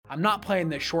I'm not playing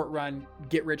the short run,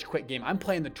 get rich quick game. I'm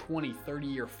playing the 20, 30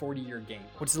 year, 40 year game,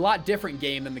 which is a lot different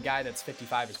game than the guy that's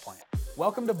 55 is playing.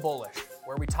 Welcome to Bullish,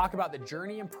 where we talk about the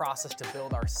journey and process to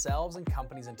build ourselves and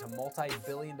companies into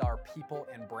multi-billion-dollar people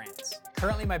and brands.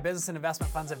 Currently, my business and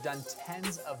investment funds have done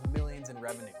tens of millions in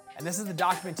revenue. And this is the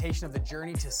documentation of the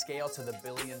journey to scale to the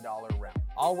billion-dollar realm.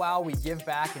 All while we give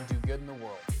back and do good in the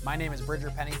world. My name is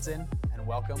Pennington, and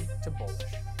welcome to Bullish.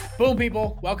 Boom,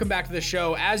 people. Welcome back to the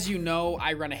show. As you know,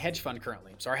 I run a hedge fund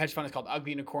currently. So our hedge fund is called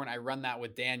Ugly Unicorn. I run that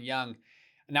with Dan Young.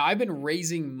 Now, I've been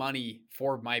raising money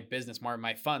for my business,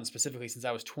 my fund specifically, since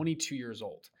I was 22 years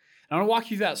old. And I want to walk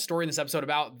you through that story in this episode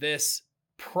about this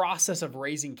process of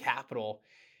raising capital,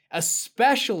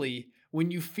 especially when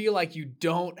you feel like you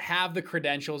don't have the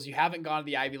credentials, you haven't gone to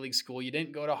the Ivy League school, you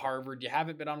didn't go to Harvard, you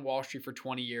haven't been on Wall Street for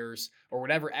 20 years, or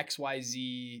whatever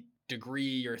XYZ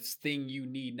degree or thing you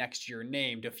need next to your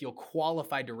name to feel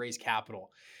qualified to raise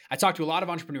capital. I talk to a lot of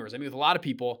entrepreneurs. I meet with a lot of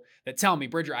people that tell me,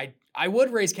 Bridger, I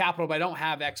would raise capital, but I don't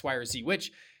have X, Y, or Z,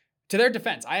 which to their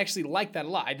defense, I actually like that a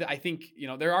lot. I think,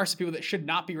 there are some people that should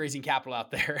not be raising capital out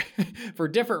there for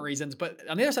different reasons. But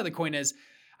on the other side of the coin is,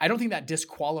 I don't think that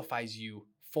disqualifies you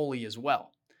fully as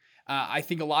well. I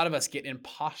think a lot of us get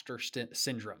imposter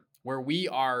syndrome, where we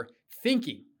are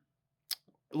thinking,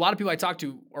 a lot of people I talk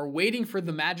to are waiting for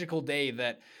the magical day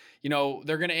that,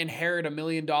 they're going to inherit $1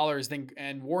 million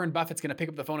and Warren Buffett's going to pick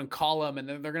up the phone and call them. And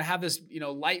then they're going to have this,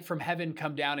 light from heaven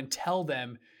come down and tell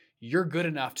them you're good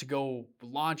enough to go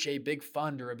launch a big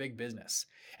fund or a big business.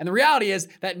 And the reality is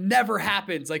that never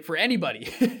happens, like for anybody.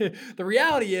 The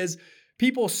reality is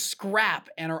people scrap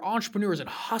and are entrepreneurs and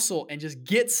hustle and just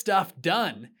get stuff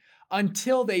done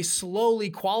until they slowly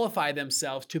qualify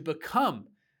themselves to become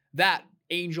that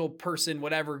angel person,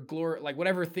 whatever glory, like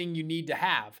whatever thing you need to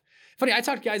have. Funny, I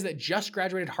talked to guys that just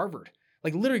graduated Harvard,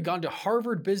 like literally gone to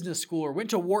Harvard Business School or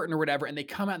went to Wharton or whatever, and they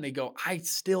come out and they go, I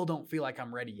still don't feel like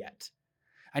I'm ready yet.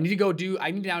 I need to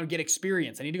now get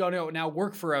experience. I need to go now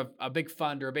work for a big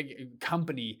fund or a big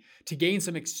company to gain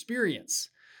some experience.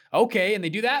 Okay, and they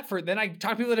do that then I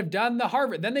talk to people that have done the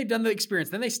Harvard, then they've done the experience,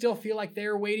 then they still feel like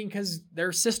they're waiting because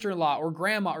their sister-in-law or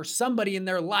grandma or somebody in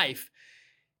their life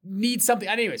needs something.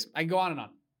 Anyways, I can go on and on.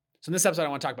 So in this episode, I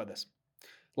want to talk about this.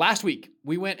 Last week,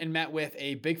 we went and met with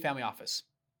a big family office,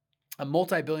 a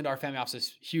multi-billion-dollar family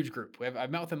office, huge group. I've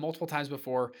met with them multiple times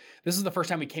before. This is the first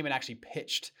time we came and actually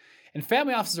pitched. And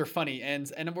family offices are funny. And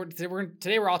today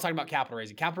we're all talking about capital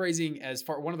raising. Capital raising as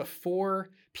one of the 4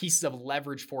 pieces of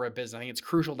leverage for a business. I think it's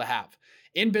crucial to have.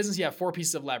 In business, you have 4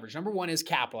 pieces of leverage. Number 1 is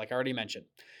capital, like I already mentioned.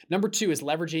 Number 2 is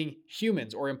leveraging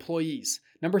humans or employees.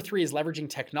 Number 3 is leveraging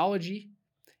technology.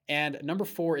 And number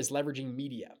 4 is leveraging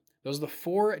media. Those are the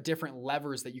 4 different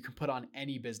levers that you can put on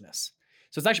any business.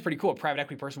 So it's actually pretty cool. A private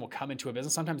equity person will come into a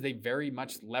business. Sometimes they very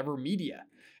much lever media.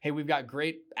 Hey, we've got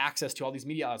great access to all these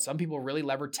media outlets. Some people really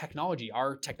lever technology.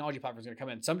 Our technology platform is going to come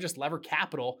in. Some just lever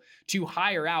capital to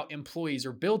hire out employees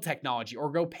or build technology or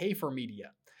go pay for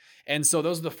media. And so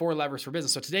those are the 4 levers for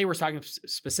business. So today we're talking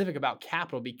specific about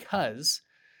capital because,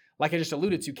 like I just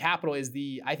alluded to, capital is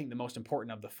I think the most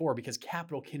important of the 4 because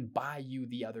capital can buy you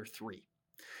the other 3.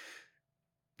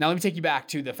 Now, let me take you back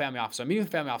to the family office. So I'm meeting with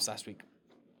the family office last week.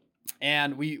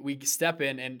 And we step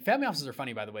in, and family offices are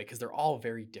funny, by the way, because they're all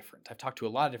very different. I've talked to a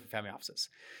lot of different family offices.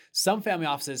 Some family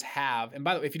offices have, and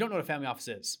by the way, if you don't know what a family office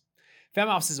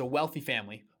is a wealthy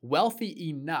family, wealthy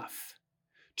enough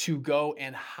to go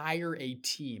and hire a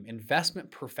team,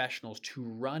 investment professionals to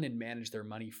run and manage their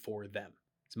money for them.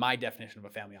 It's my definition of a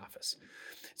family office.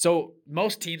 So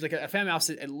most teams, like a family office,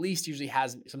 at least usually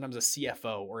has sometimes a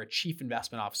CFO or a chief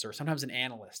investment officer, sometimes an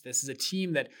analyst. This is a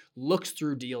team that looks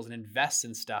through deals and invests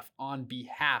in stuff on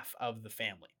behalf of the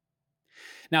family.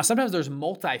 Now, sometimes there's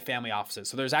multi-family offices.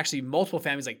 So there's actually multiple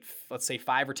families, like let's say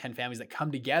 5 or 10 families that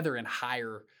come together and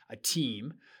hire a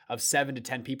team of 7 to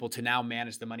 10 people to now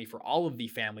manage the money for all of the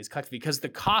families collectively, because the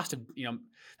cost of,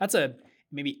 that's a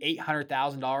maybe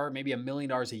 $800,000, maybe $1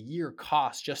 million a year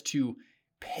cost just to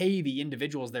pay the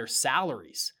individuals their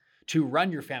salaries to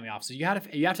run your family office. So you have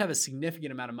to have a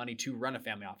significant amount of money to run a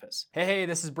family office. Hey,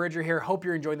 this is Bridger here. Hope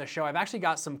you're enjoying the show. I've actually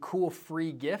got some cool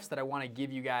free gifts that I want to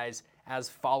give you guys as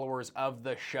followers of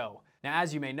the show. Now,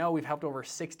 as you may know, we've helped over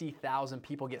 60,000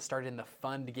 people get started in the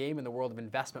fund game in the world of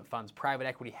investment funds, private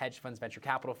equity, hedge funds, venture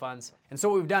capital funds. And so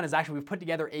what we've done is actually we've put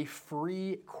together a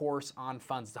free course on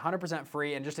funds. It's 100%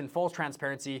 free, and just in full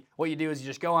transparency, what you do is you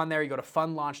just go on there, you go to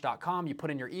fundlaunch.com, you put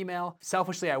in your email.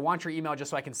 Selfishly, I want your email just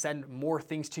so I can send more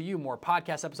things to you, more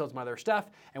podcast episodes, more other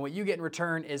stuff. And what you get in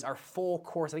return is our full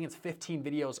course. I think it's 15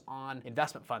 videos on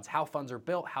investment funds, how funds are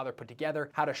built, how they're put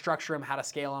together, how to structure them, how to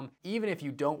scale them. Even if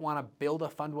you don't want to build a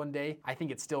fund one day, today, I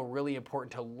think it's still really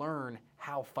important to learn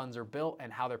how funds are built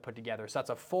and how they're put together. So that's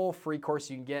a full free course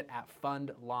you can get at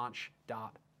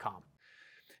fundlaunch.com.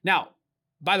 Now,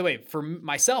 by the way, for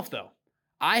myself though,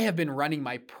 I have been running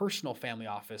my personal family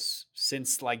office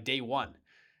since like day one.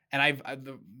 And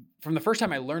from the first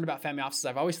time I learned about family offices,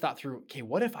 I've always thought through, okay,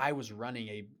 what if I was running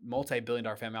a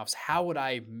multi-billion-dollar family office? How would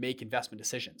I make investment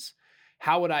decisions?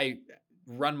 How would I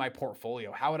run my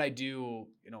portfolio? How would I do,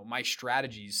 my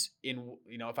strategies in,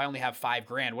 if I only have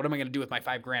 $5,000, what am I going to do with my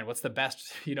 $5,000? What's the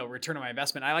best, return on my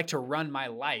investment? I like to run my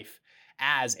life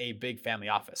as a big family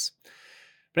office.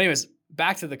 But anyways,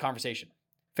 back to the conversation.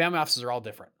 Family offices are all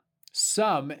different.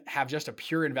 Some have just a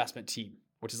pure investment team,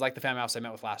 which is like the family office I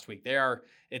met with last week.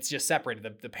 It's just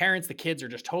separated. The parents, the kids are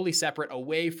just totally separate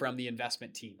away from the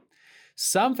investment team.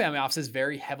 Some family offices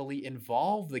very heavily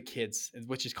involve the kids,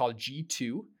 which is called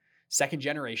G2, second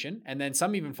generation. And then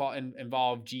some even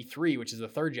involve G3, which is the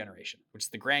third generation, which is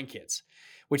the grandkids,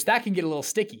 which that can get a little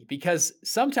sticky because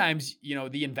sometimes,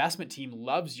 the investment team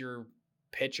loves your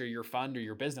pitch or your fund or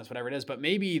your business, whatever it is, but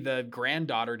maybe the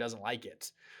granddaughter doesn't like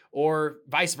it. Or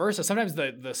vice versa. Sometimes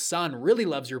the son really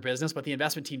loves your business, but the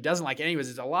investment team doesn't like it. Anyways,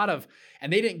 it's a lot of,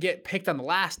 and they didn't get picked on the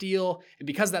last deal. And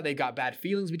because of that, they got bad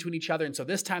feelings between each other. And so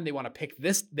this time they want to pick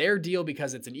their deal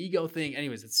because it's an ego thing.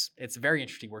 Anyways, it's very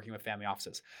interesting working with family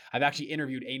offices. I've actually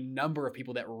interviewed a number of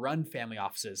people that run family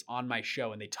offices on my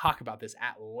show, and they talk about this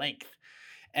at length.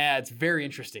 And it's very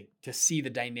interesting to see the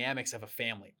dynamics of a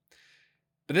family.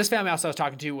 But this family office I was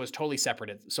talking to was totally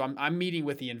separated. So I'm meeting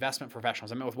with the investment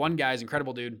professionals. I met with one guy, he's an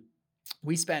incredible dude.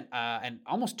 We spent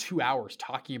almost 2 hours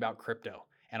talking about crypto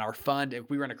and our fund.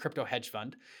 We run a crypto hedge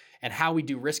fund and how we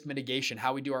do risk mitigation,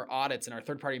 how we do our audits and our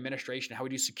third-party administration, how we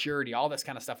do security, all this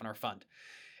kind of stuff in our fund.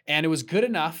 And it was good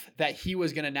enough that he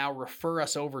was going to now refer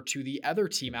us over to the other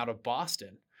team out of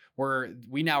Boston, where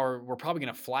we're probably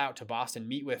going to fly out to Boston,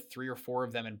 meet with 3 or 4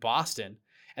 of them in Boston.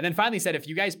 And then finally said, if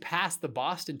you guys pass the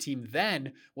Boston team,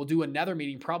 then we'll do another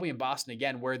meeting, probably in Boston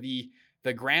again, where the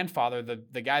grandfather,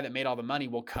 the guy that made all the money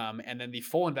will come, and then the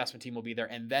full investment team will be there.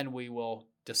 And then we will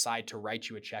decide to write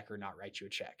you a check or not write you a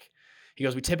check. He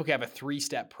goes, we typically have a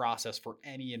 3-step process for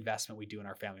any investment we do in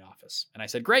our family office. And I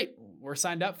said, great, we're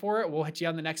signed up for it. We'll hit you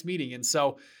on the next meeting. And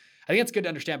so I think it's good to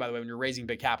understand, by the way, when you're raising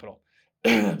big capital.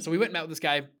 So we went and met with this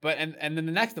guy, and then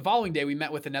the following day we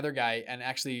met with another guy, and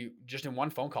actually just in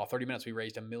one phone call, 30 minutes, we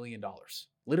raised $1 million,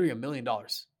 literally $1 million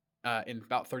in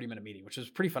about 30-minute meeting, which is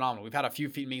pretty phenomenal. We've had a few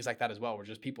meetings like that as well, where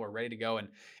just people are ready to go, and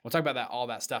we'll talk about all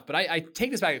that stuff. But I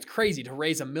take this back. It's crazy to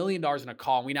raise $1 million in a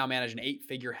call. And we now manage an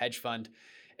 8-figure hedge fund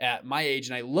at my age.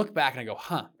 And I look back and I go,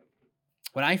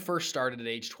 when I first started at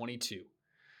age 22,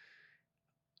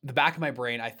 the back of my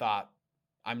brain, I thought,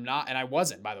 I'm not, and I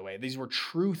wasn't, by the way. These were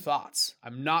true thoughts.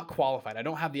 I'm not qualified. I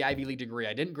don't have the Ivy League degree.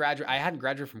 I hadn't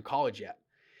graduated from college yet.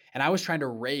 And I was trying to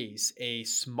raise a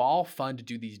small fund to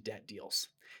do these debt deals.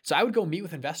 So I would go meet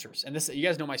with investors. And this, you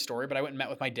guys know my story, but I went and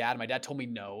met with my dad. My dad told me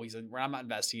no. He said, well, I'm not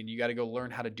investing, and you got to go learn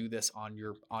how to do this on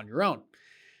your own.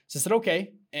 So I said,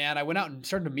 okay. And I went out and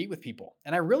started to meet with people.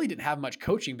 And I really didn't have much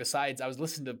coaching besides I was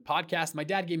listening to podcasts. My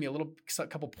dad gave me a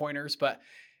couple pointers, but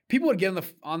people would get in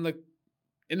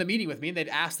the meeting with me, and they'd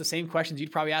ask the same questions you'd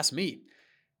probably ask me.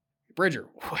 Bridger,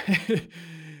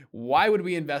 why would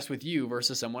we invest with you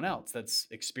versus someone else that's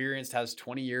experienced, has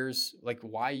 20 years? Like,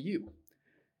 why you?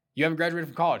 You haven't graduated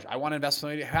from college. I want to invest with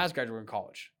somebody who has graduated from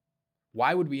college.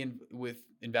 Why would we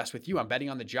invest with you? I'm betting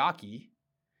on the jockey.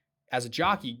 As a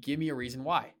jockey, give me a reason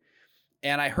why.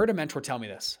 And I heard a mentor tell me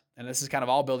this, and this is kind of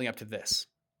all building up to this.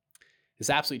 This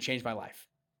absolutely changed my life.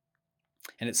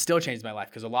 And it still changed my life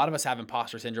because a lot of us have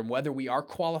imposter syndrome, whether we are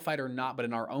qualified or not, but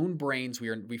in our own brains,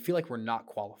 we feel like we're not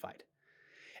qualified.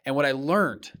 And what I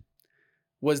learned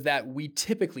was that we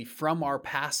typically, from our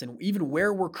past and even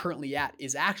where we're currently at,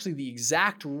 is actually the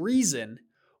exact reason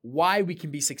why we can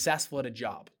be successful at a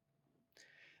job.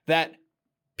 That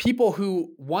people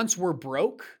who once were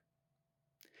broke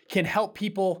can help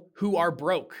people who are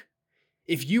broke.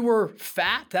 If you were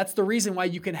fat, that's the reason why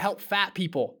you can help fat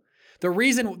people. The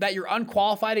reason that you're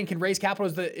unqualified and can raise capital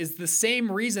is the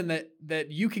same reason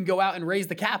that you can go out and raise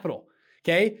the capital,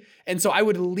 okay? And so I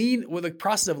would lean with the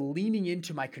process of leaning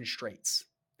into my constraints.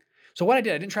 So what I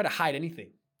didn't try to hide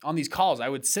anything. On these calls, I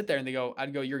would sit there and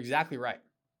I'd go, you're exactly right.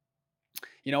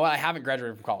 You know what? I haven't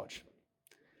graduated from college.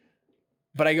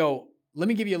 But I go, let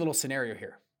me give you a little scenario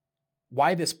here.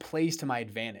 Why this plays to my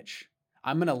advantage.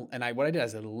 What I did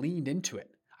is I leaned into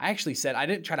it. I actually said, I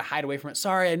didn't try to hide away from it.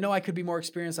 Sorry, I know I could be more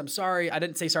experienced. I'm sorry. I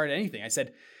didn't say sorry to anything. I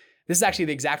said, this is actually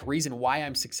the exact reason why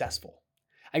I'm successful.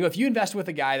 I go, if you invest with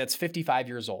a guy that's 55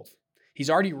 years old,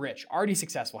 he's already rich, already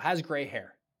successful, has gray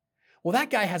hair. Well, that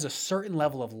guy has a certain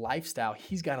level of lifestyle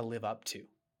he's got to live up to.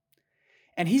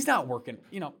 And he's not working,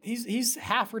 he's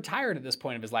half retired at this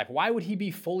point of his life. Why would he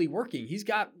be fully working? He's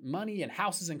got money and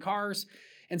houses and cars.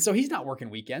 And so he's not working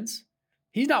weekends.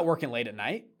 He's not working late at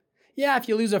night. Yeah, if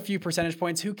you lose a few percentage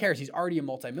points, who cares? He's already a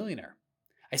multimillionaire.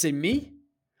 I say, me,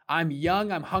 I'm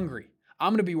young, I'm hungry.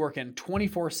 I'm going to be working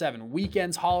 24/7,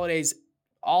 weekends, holidays,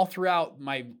 all throughout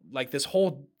this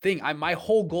whole thing. My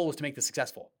whole goal is to make this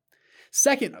successful.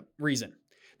 Second reason,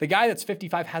 the guy that's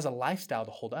 55 has a lifestyle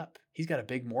to hold up. He's got a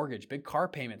big mortgage, big car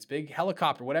payments, big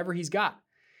helicopter, whatever he's got.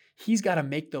 He's got to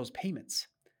make those payments.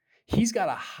 He's got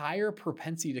a higher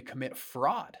propensity to commit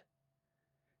fraud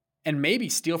and maybe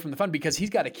steal from the fund because he's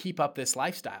got to keep up this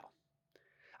lifestyle.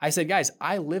 I said, guys,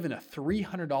 I live in a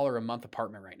 $300 a month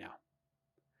apartment right now.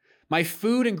 My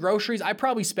food and groceries, I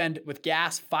probably spend with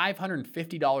gas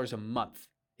 $550 a month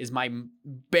is my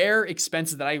bare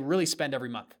expenses that I really spend every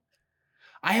month.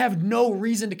 I have no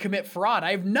reason to commit fraud.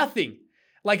 I have nothing.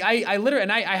 Like I literally,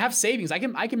 and I have savings. I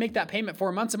can make that payment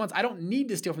for months and months. I don't need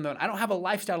to steal from them. I don't have a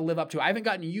lifestyle to live up to. I haven't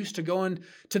gotten used to going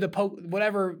to the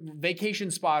whatever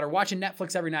vacation spot or watching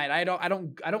Netflix every night. I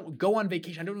don't go on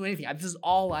vacation. I don't do anything. This is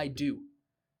all I do.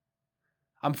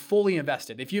 I'm fully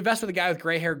invested. If you invest with a guy with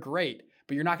gray hair, great,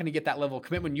 but you're not going to get that level of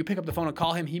commitment. When you pick up the phone and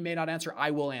call him, he may not answer.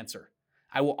 I will answer.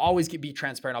 I will always be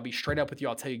transparent. I'll be straight up with you.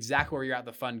 I'll tell you exactly where you're at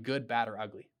the fund, good, bad, or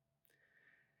ugly.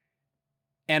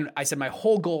 And I said, my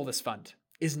whole goal of this fund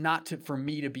is not for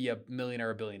me to be a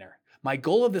millionaire or billionaire. My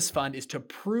goal of this fund is to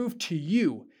prove to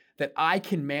you that I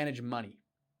can manage money.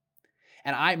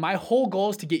 And my whole goal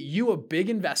is to get you a big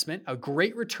investment, a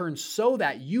great return, so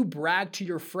that you brag to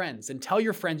your friends and tell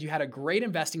your friends you had a great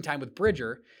investing time with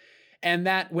Bridger, and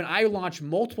that when I launch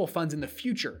multiple funds in the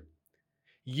future,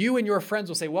 you and your friends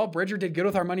will say, well, Bridger did good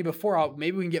with our money before.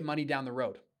 Maybe we can get money down the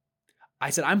road. I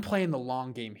said, I'm playing the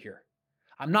long game here.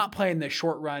 I'm not playing the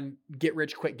short run, get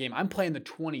rich quick game. I'm playing the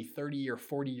 20, 30 year,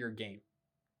 40-year game,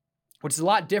 which is a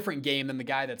lot different game than the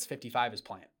guy that's 55 is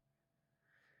playing.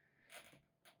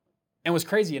 And what's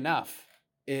crazy enough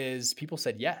is people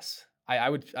said yes. I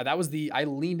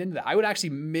leaned into that. I would actually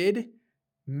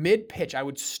mid pitch, I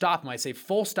would stop them. I say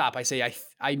full stop. I say,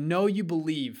 I know you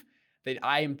believe that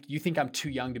you think I'm too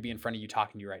young to be in front of you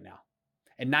talking to you right now.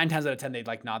 And 9 times out of 10,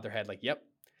 they'd nod their head yep.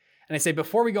 And I say,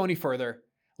 before we go any further,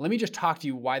 let me just talk to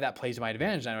you why that plays to my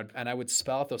advantage. And I would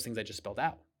spell out those things I just spelled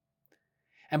out.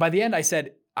 And by the end, I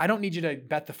said, I don't need you to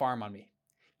bet the farm on me.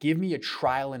 Give me a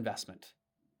trial investment.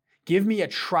 Give me a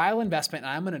trial investment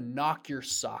and I'm going to knock your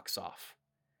socks off.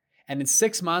 And in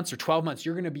 6 months or 12 months,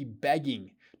 you're going to be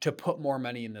begging to put more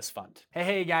money in this fund.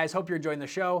 Hey guys, hope you're enjoying the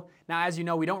show. Now, as you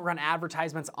know, we don't run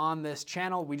advertisements on this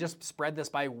channel. We just spread this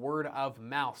by word of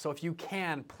mouth. So if you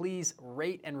can, please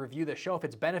rate and review the show. If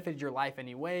it's benefited your life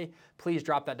anyway, please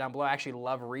drop that down below. I actually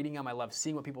love reading them. I love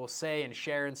seeing what people say and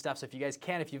share and stuff. So if you guys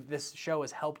can, if this show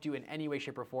has helped you in any way,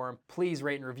 shape, or form, please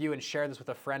rate and review and share this with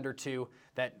a friend or two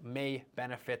that may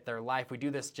benefit their life. We do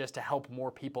this just to help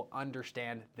more people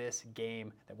understand this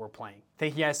game that we're playing.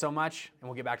 Thank you guys so much, and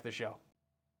we'll get back to the show.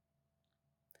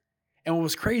 And what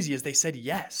was crazy is they said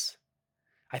yes.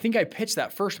 I think I pitched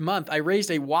that first month. I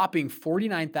raised a whopping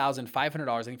 $49,500,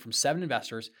 I think, from 7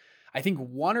 investors. I think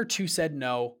 1 or 2 said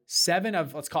no. 7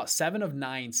 of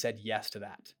 9 said yes to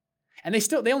that. And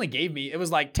they only gave me, it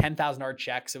was like $10,000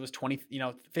 checks. It was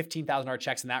 $15,000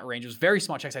 checks in that range. It was very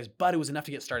small check size, but it was enough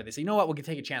to get started. They said, you know what, we'll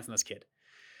take a chance on this kid.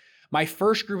 My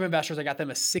first group of investors, I got them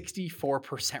a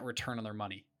 64% return on their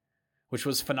money, which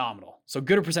was phenomenal. So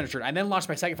good percentage return. I then launched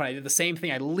my second fund. I did the same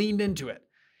thing. I leaned into it.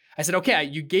 I said, okay,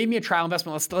 you gave me a trial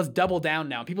investment. Let's double down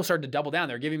now. And people started to double down.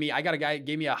 I got a guy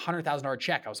gave me a $100,000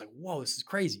 check. I was like, whoa, this is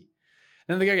crazy.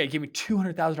 And then the guy gave me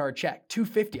 $200,000 check,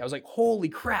 $250. I was like, holy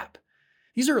crap.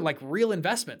 These are like real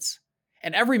investments.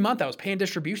 And every month I was paying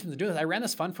distributions and doing this. I ran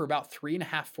this fund for about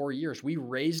 3.5, 4 years. We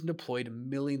raised and deployed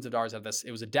millions of dollars out of this.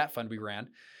 It was a debt fund we ran.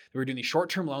 We were doing these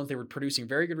short-term loans. They were producing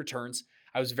very good returns.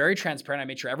 I was very transparent. I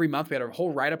made sure every month we had a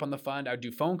whole write-up on the fund. I would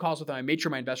do phone calls with them. I made sure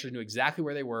my investors knew exactly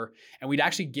where they were. And we'd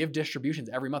actually give distributions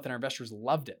every month, and our investors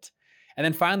loved it. And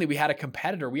then finally, we had a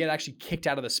competitor we had actually kicked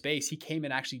out of the space. He came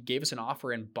and actually gave us an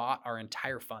offer and bought our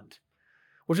entire fund,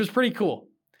 which was pretty cool.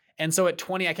 And so at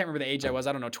 20, I can't remember the age I was,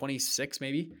 26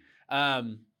 maybe.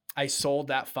 I sold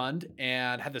that fund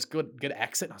and had this good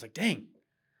exit. And I was like, dang,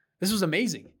 this was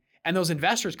amazing. And those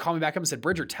investors called me back up and said,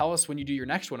 Bridger, tell us when you do your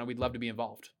next one and we'd love to be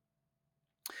involved.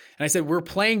 And I said, we're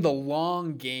playing the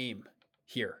long game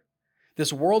here.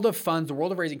 This world of funds, the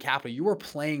world of raising capital, you are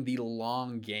playing the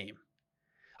long game.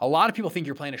 A lot of people think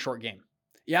you're playing a short game.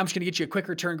 Yeah, I'm just going to get you a quick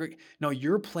return. No,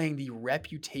 you're playing the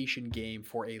reputation game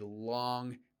for a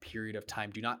long period of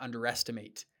time. Do not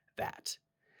underestimate that.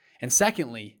 And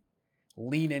secondly,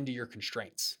 lean into your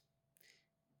constraints.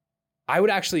 I would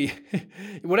actually,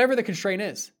 whatever the constraint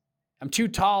is, I'm too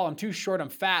tall, I'm too short, I'm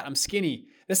fat, I'm skinny.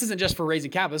 This isn't just for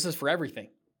raising capital, this is for everything.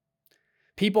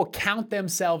 People count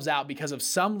themselves out because of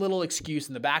some little excuse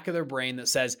in the back of their brain that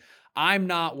says, I'm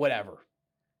not whatever.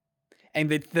 And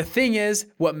the thing is,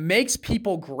 what makes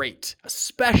people great,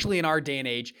 especially in our day and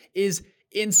age, is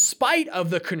in spite of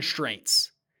the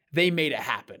constraints, they made it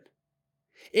happen.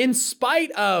 In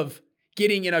spite of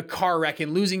getting in a car wreck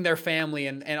and losing their family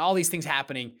and all these things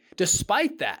happening,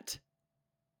 despite that,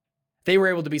 they were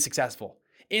able to be successful.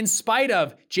 In spite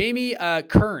of Jamie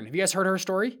Kern, have you guys heard her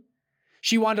story?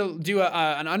 She wanted to do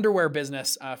an underwear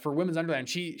business for women's underwear, and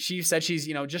she said she's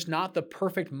just not the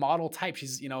perfect model type. She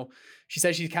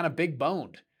said she's kind of big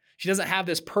boned. She doesn't have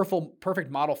this perfect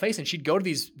model face, and she'd go to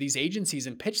these agencies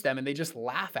and pitch them, and they just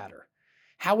laugh at her.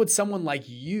 How would someone like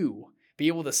you be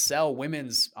able to sell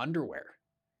women's underwear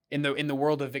in the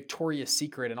world of Victoria's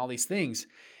Secret and all these things?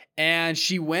 And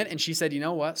she went and she said, you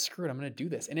know what? Screw it, I'm going to do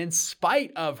this. And in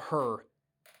spite of her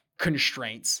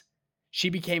constraints, she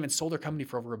became and sold her company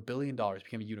for over $1 billion,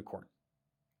 became a unicorn.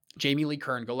 Jamie Lee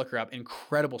Kern, go look her up,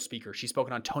 incredible speaker. She's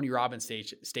spoken on Tony Robbins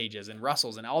stages and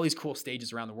Russell's and all these cool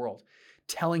stages around the world,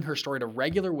 telling her story to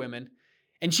regular women.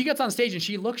 And she gets on stage and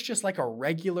she looks just like a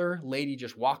regular lady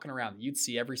just walking around that you'd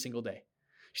see every single day.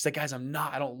 She's like, guys, I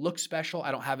don't look special.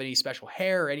 I don't have any special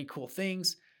hair or any cool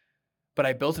things, but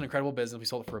I built an incredible business. We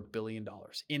sold it for $1 billion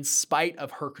in spite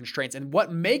of her constraints. And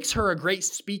what makes her a great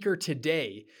speaker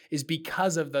today is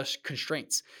because of the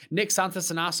constraints. Nick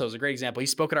Santasanaso is a great example. He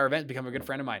spoke at our event, become a good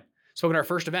friend of mine. Spoke at our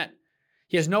first event.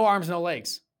 He has no arms, no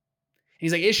legs.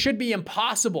 He's like, it should be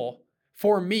impossible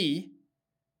for me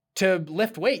to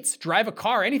lift weights, drive a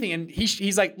car, anything. And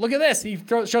he's like, look at this. He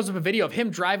shows up a video of him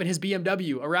driving his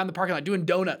BMW around the parking lot, doing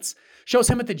donuts. Shows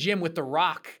him at the gym with The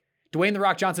Rock, Dwayne The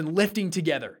Rock Johnson, lifting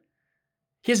together.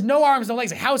 He has no arms, no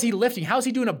legs. How is he lifting? How is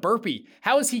he doing a burpee?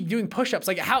 How is he doing push-ups?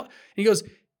 Like how? And he goes,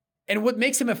 and what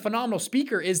makes him a phenomenal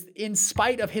speaker is in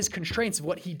spite of his constraints of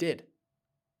what he did.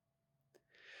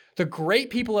 The great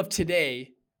people of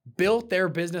today built their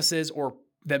businesses or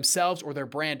themselves or their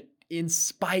brand in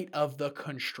spite of the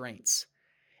constraints.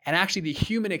 And actually the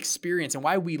human experience and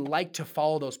why we like to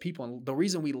follow those people and the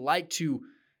reason we like to,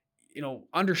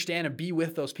 understand and be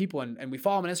with those people and we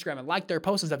follow them on Instagram and like their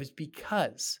posts and stuff is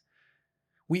because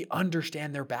we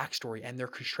understand their backstory and their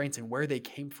constraints and where they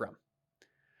came from.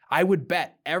 I would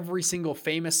bet every single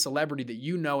famous celebrity that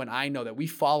you know and I know that we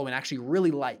follow and actually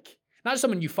really like, not just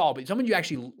someone you follow, but someone you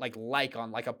actually like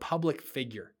on like a public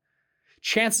figure.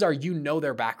 Chances are you know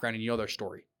their background and you know their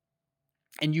story.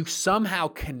 And you somehow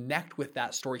connect with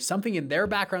that story. Something in their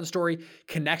background story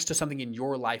connects to something in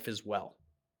your life as well.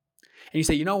 And you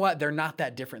say, you know what? They're not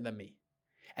that different than me.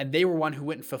 And they were one who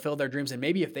went and fulfilled their dreams. And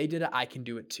maybe if they did it, I can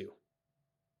do it too.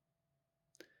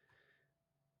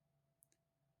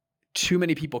 Too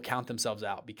many people count themselves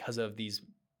out because of these,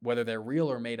 whether they're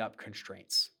real or made up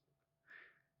constraints.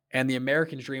 And the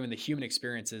American dream and the human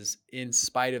experience is in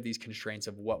spite of these constraints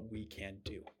of what we can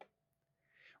do.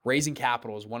 Raising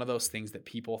capital is one of those things that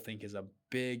people think is a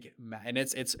big, and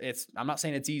it's, I'm not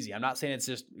saying it's easy. I'm not saying it's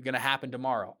just going to happen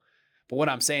tomorrow. But what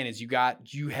I'm saying is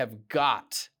you have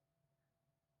got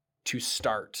to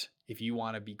start if you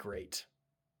want to be great.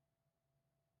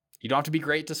 You don't have to be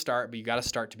great to start, but you got to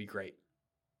start to be great.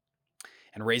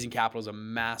 And raising capital is a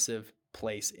massive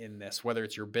place in this, whether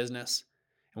it's your business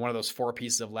and one of those 4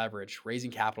 pieces of leverage.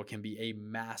 Raising capital can be a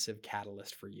massive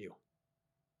catalyst for you.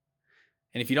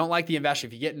 And if you don't like the investor,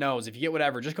 if you get no's, if you get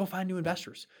whatever, just go find new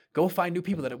investors. Go find new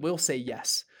people that will say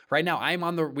yes. Right now,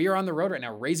 we are on the road right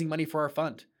now raising money for our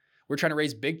fund. We're trying to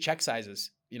raise big check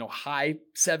sizes, high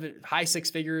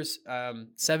 6 figures,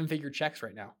 7-figure checks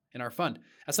right now in our fund.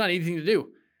 That's not anything to do.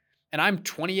 And I'm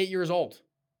 28 years old.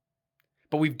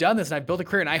 But we've done this and I've built a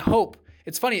career and I hope,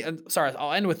 it's funny,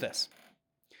 I'll end with this.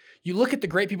 You look at the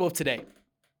great people of today.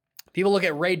 People look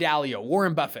at Ray Dalio,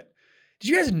 Warren Buffett. Did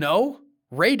you guys know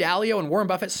Ray Dalio and Warren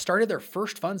Buffett started their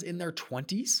first funds in their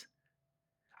 20s?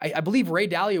 I believe Ray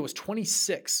Dalio was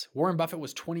 26. Warren Buffett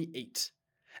was 28.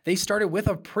 They started with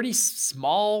a pretty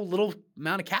small little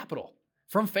amount of capital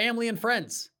from family and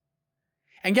friends.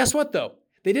 And guess what though?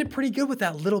 They did pretty good with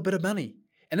that little bit of money.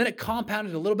 And then it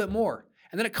compounded a little bit more.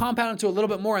 And then it compounded to a little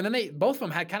bit more. And then both of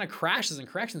them had kind of crashes and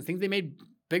corrections, things they made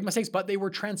big mistakes, but they were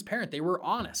transparent. They were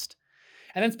honest.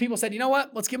 And then people said, you know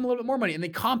what? Let's give them a little bit more money. And they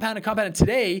compounded.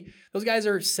 Today, those guys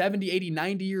are 70, 80,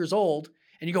 90 years old.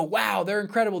 And you go, wow, they're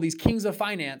incredible. These kings of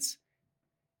finance.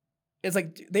 It's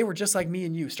like they were just like me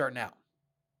and you starting out.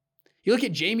 You look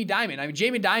at Jamie Dimon.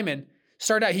 Jamie Dimon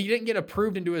started out, he didn't get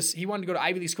approved he wanted to go to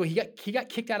Ivy League school. He got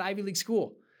kicked out of Ivy League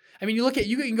school. I mean, you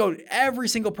can go, every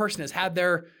single person has had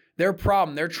their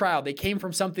problem, their trial. They came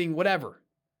from something, whatever.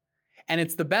 And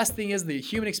it's the best thing is the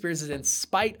human experience is in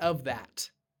spite of that,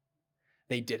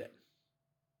 they did it.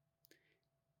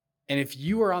 And if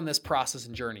you are on this process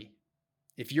and journey,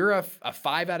 if you're a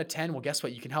 5 out of 10, well, guess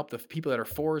what? You can help the people that are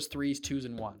 4s, 3s, 2s,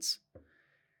 and 1s.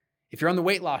 If you're on the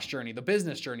weight loss journey, the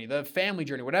business journey, the family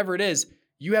journey, whatever it is,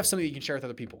 you have something you can share with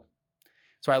other people.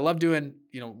 So I love doing,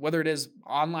 whether it is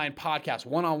online podcasts,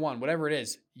 one-on-one, whatever it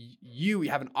is, you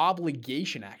have an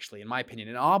obligation, actually, in my opinion,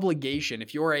 an obligation,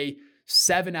 if you're a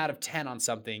 7 out of 10 on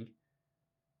something,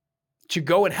 to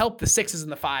go and help the 6s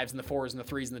and the 5s and the 4s and the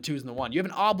 3s and the 2s and the 1. You have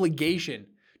an obligation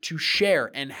to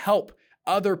share and help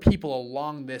other people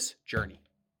along this journey.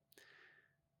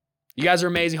 You guys are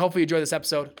amazing. Hopefully you enjoyed this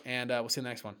episode, and we'll see you in the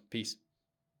next one. Peace.